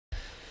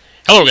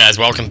Hello guys,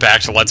 welcome back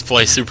to Let's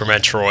Play Super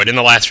Metroid. In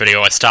the last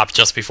video I stopped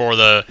just before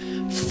the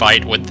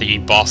fight with the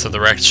boss of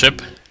the wrecked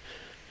ship.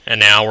 And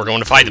now we're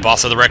going to fight the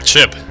boss of the wrecked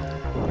ship.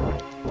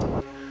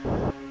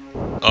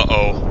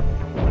 Uh-oh.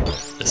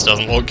 This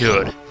doesn't look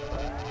good.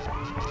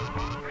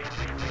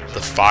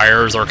 The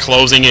fires are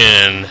closing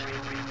in.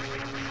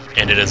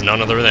 And it is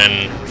none other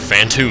than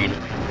Phantoon.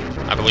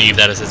 I believe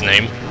that is his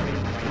name.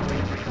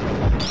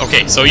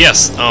 Okay, so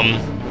yes,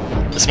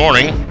 this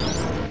morning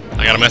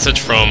I got a message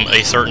from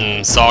a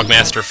certain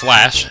Sogmaster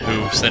Flash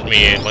who sent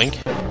me a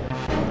link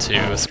to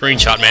a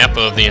screenshot map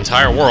of the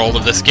entire world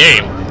of this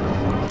game.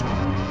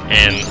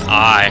 And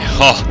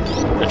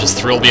I'm just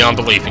thrilled beyond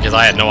belief because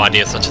I had no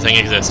idea such a thing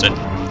existed.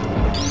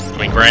 I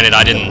mean, granted,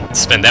 I didn't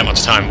spend that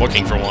much time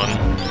looking for one,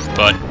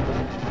 but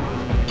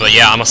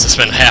yeah, I must have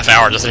spent a half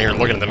hour just in here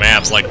looking at the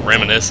maps, like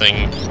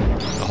reminiscing.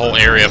 The whole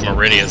area of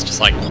Meridia is just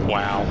like,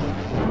 wow.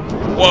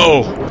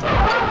 Whoa!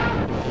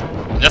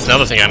 That's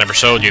another thing I never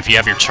showed you. If you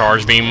have your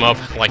charge beam up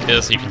like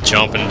this, you can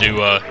jump and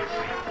do a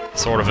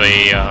sort of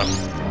a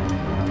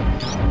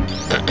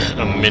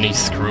mini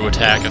screw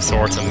attack of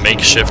sorts, a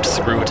makeshift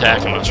screw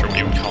attack. I'm not sure what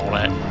you would call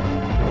that.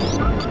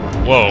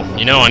 Whoa,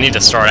 you know, I need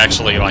to start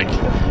actually, like,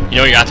 you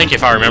know, I think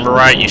if I remember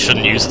right, you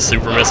shouldn't use the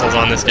super missiles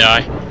on this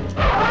guy,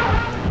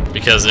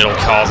 because it'll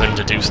cause him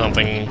to do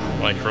something,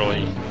 like,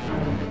 really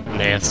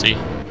nasty.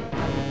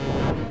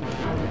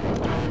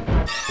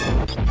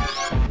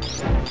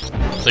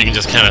 So you can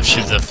just kind of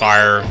shoot the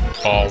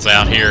fireballs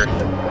out here.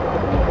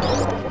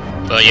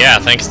 But yeah,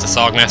 thanks to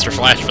Sogmaster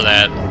Flash for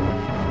that.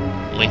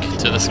 Link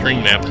to the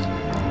screen map.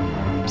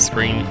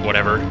 Screen,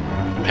 whatever.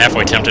 I'm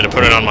halfway tempted to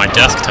put it on my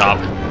desktop.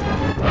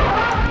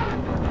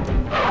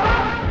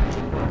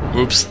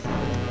 Oops.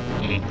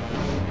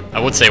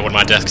 I would say what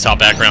my desktop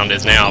background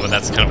is now, but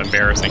that's kind of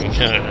embarrassing.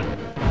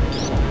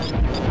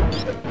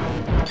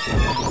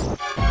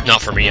 Not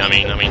for me, I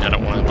mean, I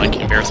don't want to, like,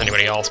 embarrass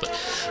anybody else, but...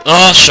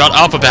 Oh, shut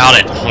up about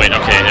it! Wait,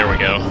 okay, there we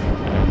go.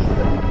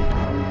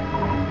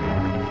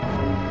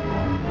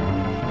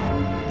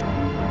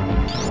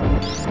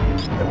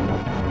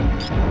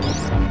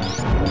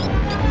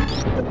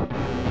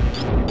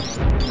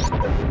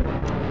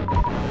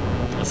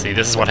 Let's see,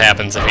 this is what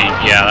happens if he...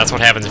 Yeah, that's what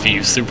happens if you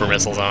use super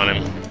missiles on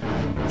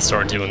him.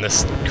 Start doing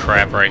this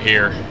crap right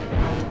here.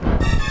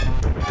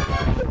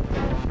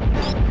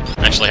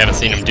 Actually haven't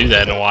seen him do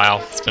that in a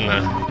while. It's been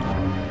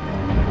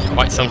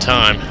quite some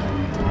time.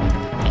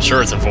 I'm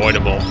sure it's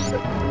avoidable.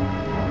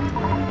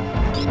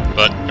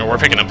 But we're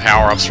picking up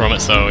power-ups from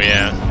it, so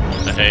yeah.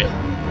 What the hey.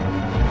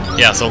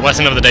 Yeah, so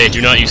lesson of the day,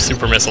 do not use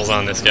super missiles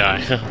on this guy.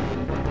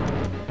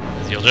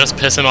 You'll just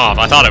piss him off.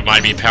 I thought it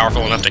might be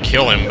powerful enough to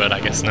kill him, but I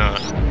guess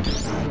not.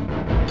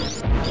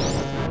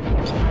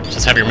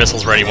 Just have your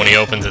missiles ready when he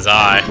opens his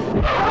eye.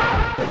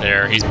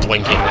 There, he's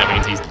blinking. That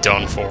means he's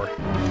done for.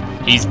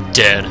 He's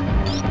dead.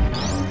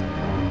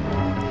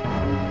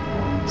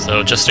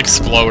 So just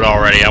explode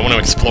already. I want to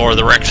explore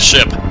the wrecked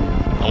ship.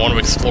 I want to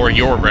explore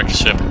your wrecked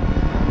ship.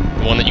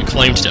 The one that you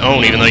claimed to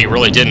own, even though you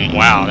really didn't.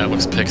 Wow, that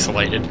looks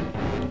pixelated.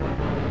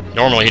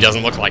 Normally he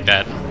doesn't look like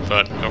that,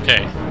 but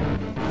okay.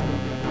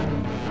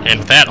 And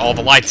with that, all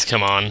the lights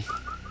come on.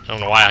 I don't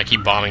know why I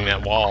keep bombing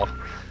that wall.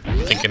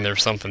 I'm thinking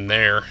there's something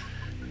there.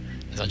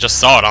 I just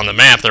saw it on the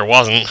map, there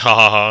wasn't. Ha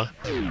ha ha.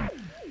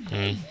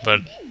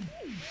 But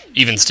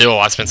even still,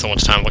 I spent so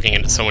much time looking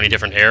into so many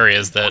different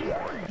areas that...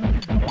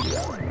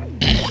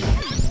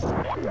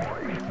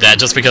 that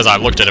just because I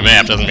looked at a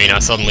map doesn't mean I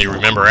suddenly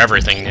remember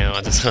everything now.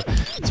 I just,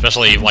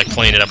 especially like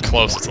playing it up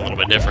close, it's a little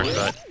bit different,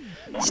 but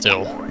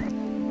still.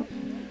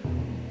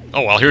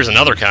 Oh well, here's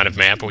another kind of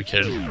map we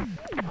could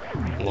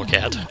look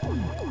at.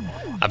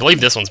 I believe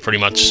this one's pretty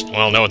much,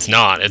 well, no, it's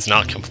not. It's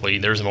not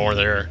complete. There's more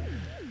there.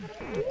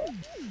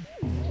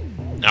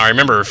 Now I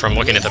remember from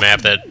looking at the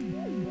map that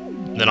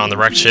on the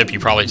wrecked ship you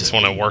probably just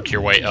want to work your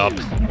way up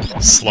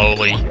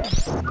slowly,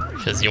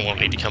 because you won't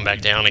need to come back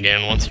down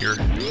again once you're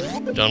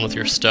done with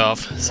your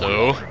stuff.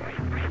 So,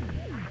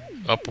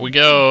 up we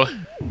go.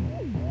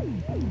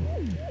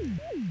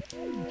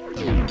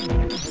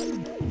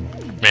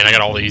 Man, I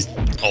got all these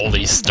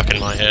stuck in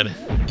my head.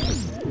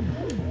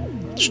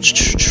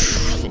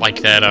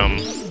 Like that, I'm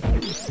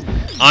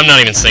not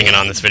even singing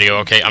on this video,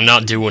 okay? I'm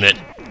not doing it.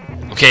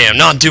 Okay, I'm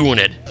not doing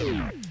it.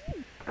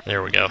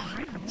 There we go.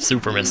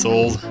 Super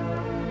missiles.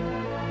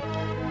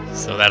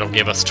 So that'll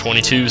give us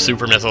 22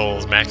 super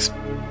missiles,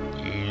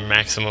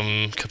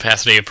 maximum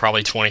capacity of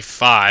probably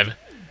 25.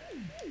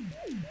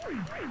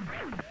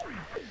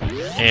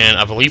 And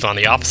I believe on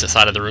the opposite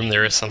side of the room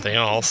there is something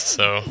else,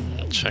 so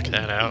we'll check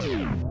that out.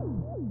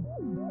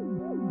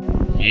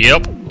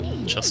 Yep,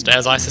 just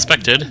as I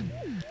suspected.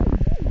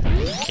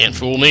 Can't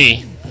fool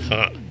me.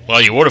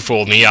 Well, you would have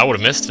fooled me. I would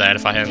have missed that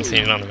if I hadn't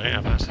seen it on the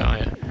map, I tell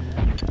you.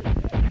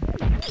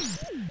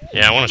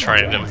 Yeah, I want to try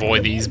and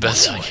avoid these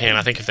best I can.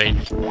 I think if they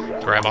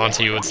grab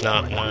onto you, it's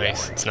not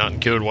nice. It's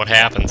not good what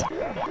happens.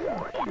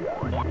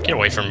 Get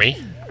away from me.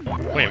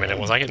 Wait a minute,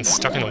 was I getting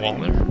stuck in the wall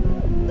there?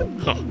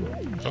 Huh.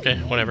 Okay,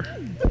 whatever.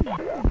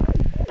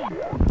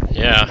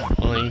 Yeah,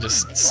 well, you can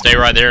just stay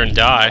right there and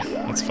die.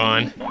 That's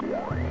fine.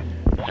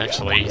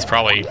 Actually, he's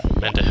probably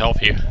meant to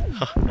help you.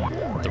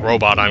 The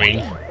robot, I mean.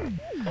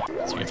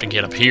 So you have to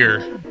get up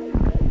here.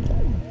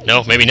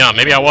 No, maybe not.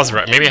 Maybe I was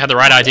right. Maybe I had the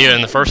right idea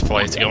in the first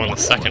place to go on the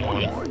second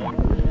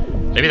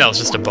one. Maybe that was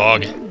just a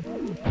bug.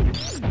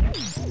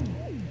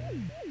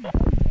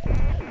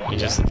 You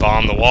just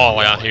bomb the wall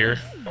out here.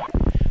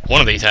 One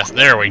of these has...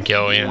 There we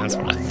go. Yeah, that's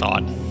what I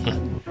thought.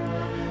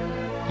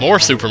 More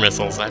super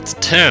missiles. That's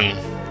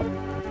 10.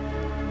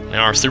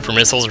 Now our super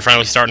missiles are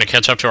finally starting to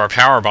catch up to our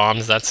power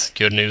bombs. That's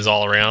good news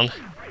all around.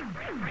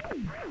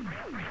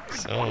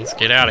 So let's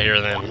get out of here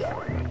then.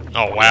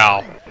 Oh,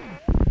 wow.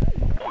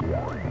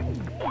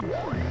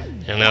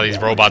 And now these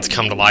robots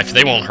come to life.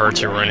 They won't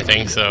hurt you or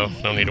anything, so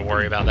no need to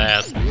worry about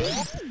that.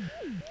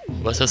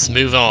 Let us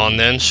move on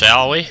then,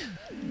 shall we?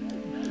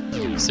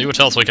 See what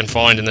else we can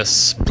find in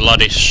this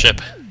bloody ship.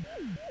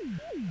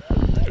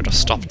 I'm gonna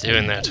stop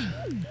doing that.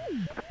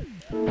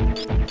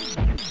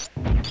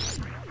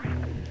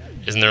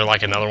 Isn't there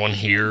like another one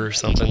here or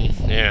something?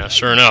 Yeah,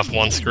 sure enough,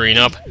 one screen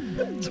up.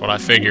 That's what I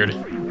figured.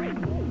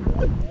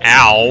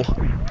 Ow!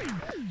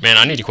 Man,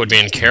 I need to quit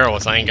being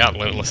careless. I ain't got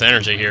limitless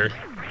energy here.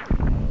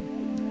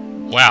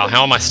 Wow,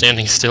 how am I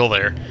standing still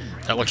there?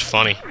 That looked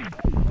funny.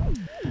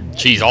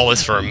 Geez, all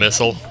this for a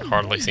missile?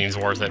 Hardly seems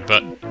worth it,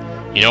 but...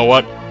 You know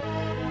what?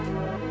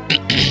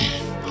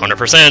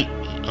 100%!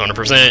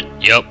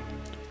 100%! Yep.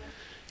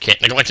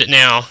 Can't neglect it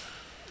now.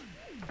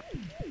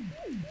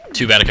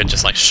 Too bad I could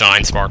just, like,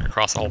 shine spark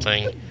across the whole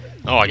thing.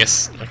 Oh, I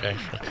guess... Okay.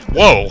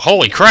 Whoa!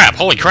 Holy crap!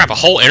 Holy crap! A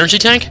whole energy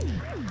tank?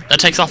 That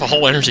takes off a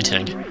whole energy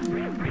tank.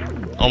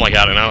 Oh my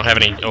god, and I don't have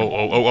any... Oh.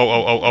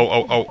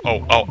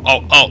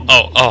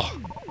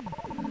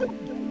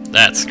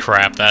 That's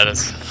crap, that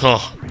is...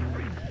 Oh.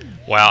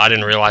 Wow, I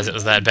didn't realize it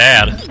was that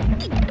bad.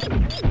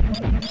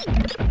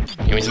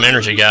 Give me some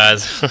energy,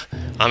 guys.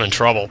 I'm in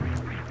trouble.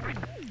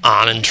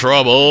 I'm in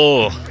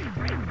trouble!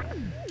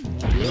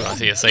 Ooh, I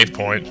see a save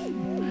point.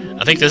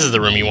 I think this is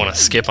the room you want to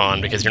skip on,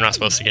 because you're not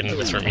supposed to get into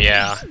this room.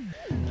 Yeah.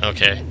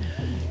 Okay.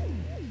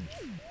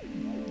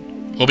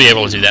 We'll be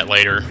able to do that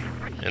later,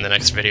 in the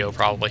next video,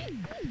 probably.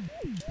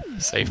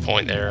 Save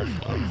point there.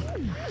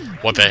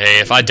 What the hey,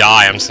 if I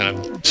die, I'm just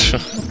gonna... It's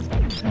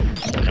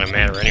not gonna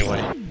matter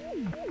anyway.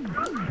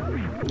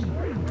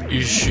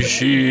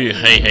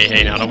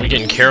 Hey, now don't be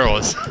getting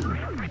careless.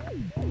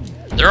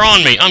 They're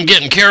on me! I'm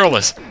getting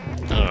careless!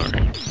 Alright.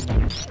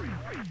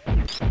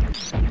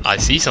 I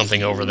see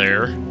something over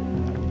there.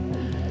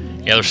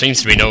 Yeah, there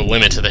seems to be no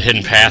limit to the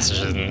hidden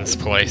passages in this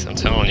place, I'm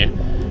telling you.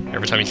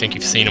 Every time you think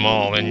you've seen them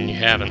all, then you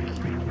haven't.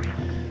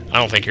 I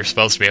don't think you're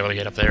supposed to be able to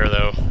get up there,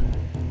 though.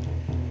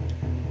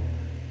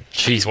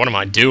 Jeez, what am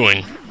I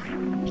doing?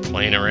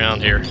 Playing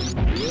around here.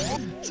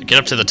 So get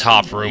up to the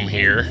top room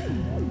here.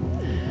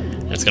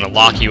 And it's gonna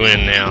lock you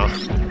in now.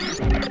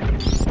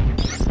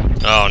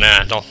 Oh,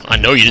 nah, don't. I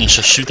know you didn't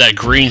just shoot that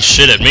green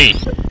shit at me.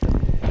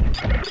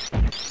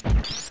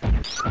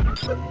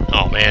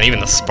 Oh man, even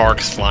the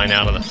sparks flying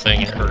out of the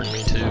thing are hurting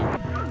me too.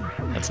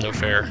 That's no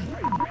fair.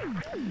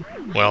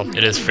 Well,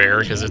 it is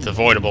fair, because it's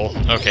avoidable.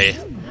 Okay.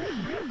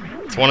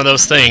 It's one of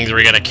those things where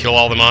you gotta kill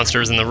all the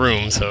monsters in the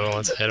room, so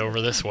let's head over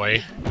this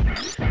way.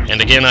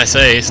 And again I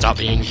say, stop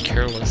being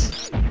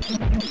careless.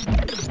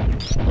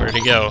 Where did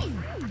he go?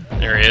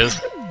 There he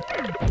is.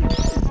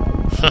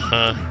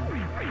 Haha.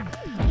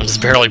 I'm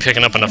just barely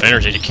picking up enough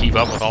energy to keep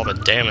up with all the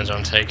damage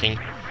I'm taking.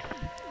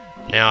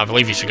 Now, I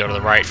believe you should go to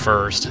the right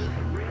first.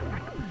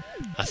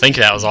 I think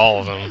that was all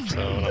of them,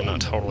 so I'm not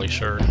totally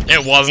sure.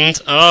 It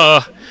wasn't!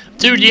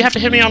 Dude, you have to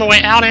hit me on the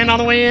way out and on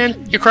the way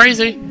in? You're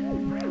crazy!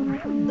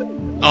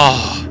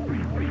 Oh.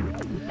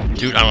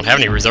 Dude, I don't have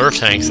any reserve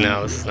tanks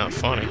now. This is not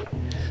funny.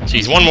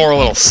 Jeez, one more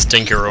little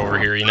stinker over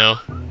here, you know?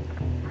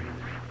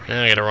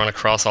 Now I gotta run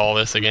across all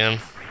this again.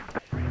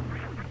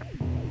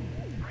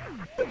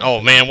 Oh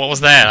man, what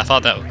was that? I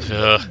thought that was...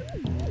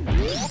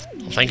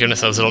 thank goodness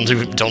those don't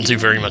do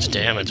very much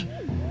damage.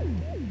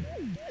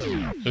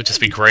 It would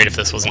just be great if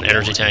this was an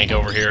energy tank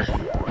over here.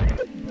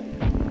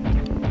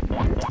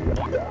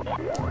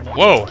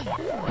 Whoa!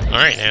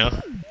 Alright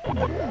now.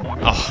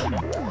 Oh.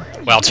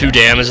 Wow, 2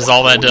 damage is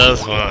all that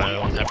does? Well, I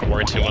don't have to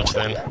worry too much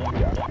then.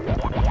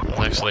 I was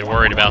actually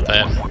worried about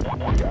that.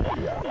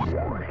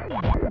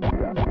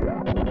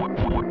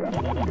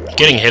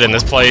 Getting hit in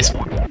this place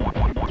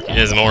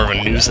is more of a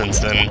nuisance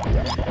than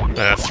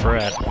a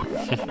threat.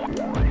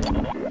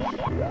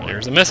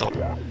 There's a missile.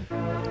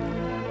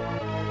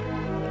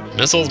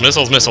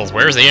 Missiles.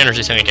 Where's the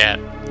energy tank at?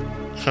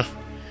 I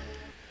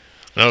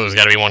know there's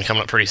got to be one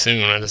coming up pretty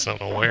soon. I just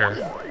don't know where.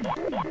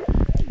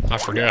 I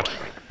forget.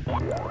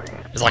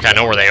 It's like I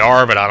know where they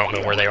are, but I don't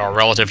know where they are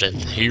relative to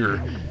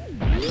here.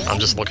 I'm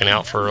just looking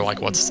out for like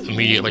what's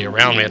immediately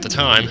around me at the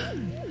time.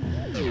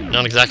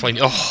 Not exactly...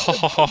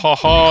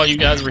 Oh, you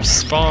guys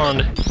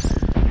respawned.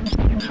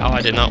 How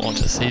I did not want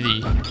to see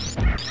the...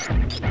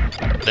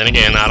 Then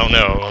again, I don't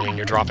know. I mean,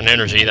 you're dropping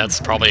energy. That's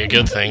probably a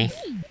good thing.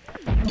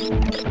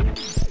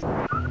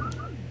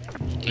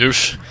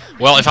 Oosh.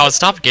 Well, if I would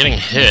stop getting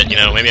hit, you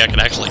know, maybe I could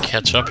actually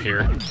catch up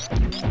here.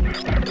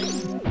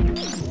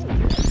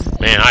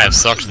 Man, I have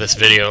sucked this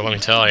video, let me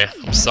tell you.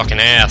 I'm sucking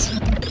ass.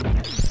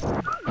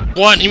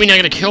 What? You mean I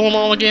gotta kill them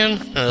all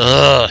again?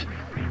 Ugh.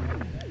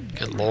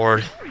 Good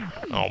lord.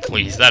 Oh,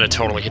 please. That had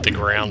totally hit the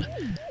ground.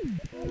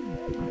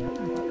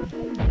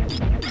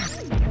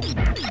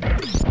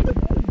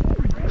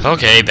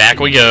 Okay, back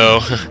we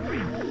go.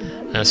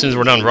 As soon as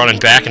we're done running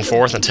back and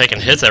forth and taking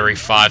hits every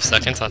 5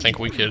 seconds, I think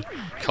we could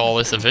call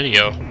this a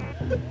video.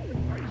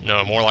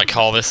 No, more like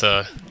call this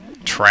a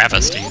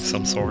travesty of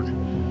some sort.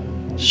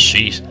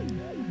 Sheet.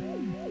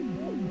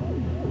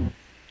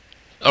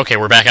 Okay,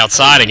 we're back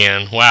outside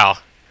again. Wow.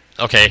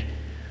 Okay,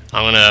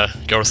 I'm gonna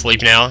go to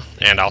sleep now,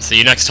 and I'll see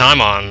you next time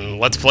on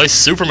Let's Play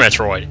Super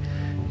Metroid.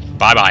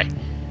 Bye-bye.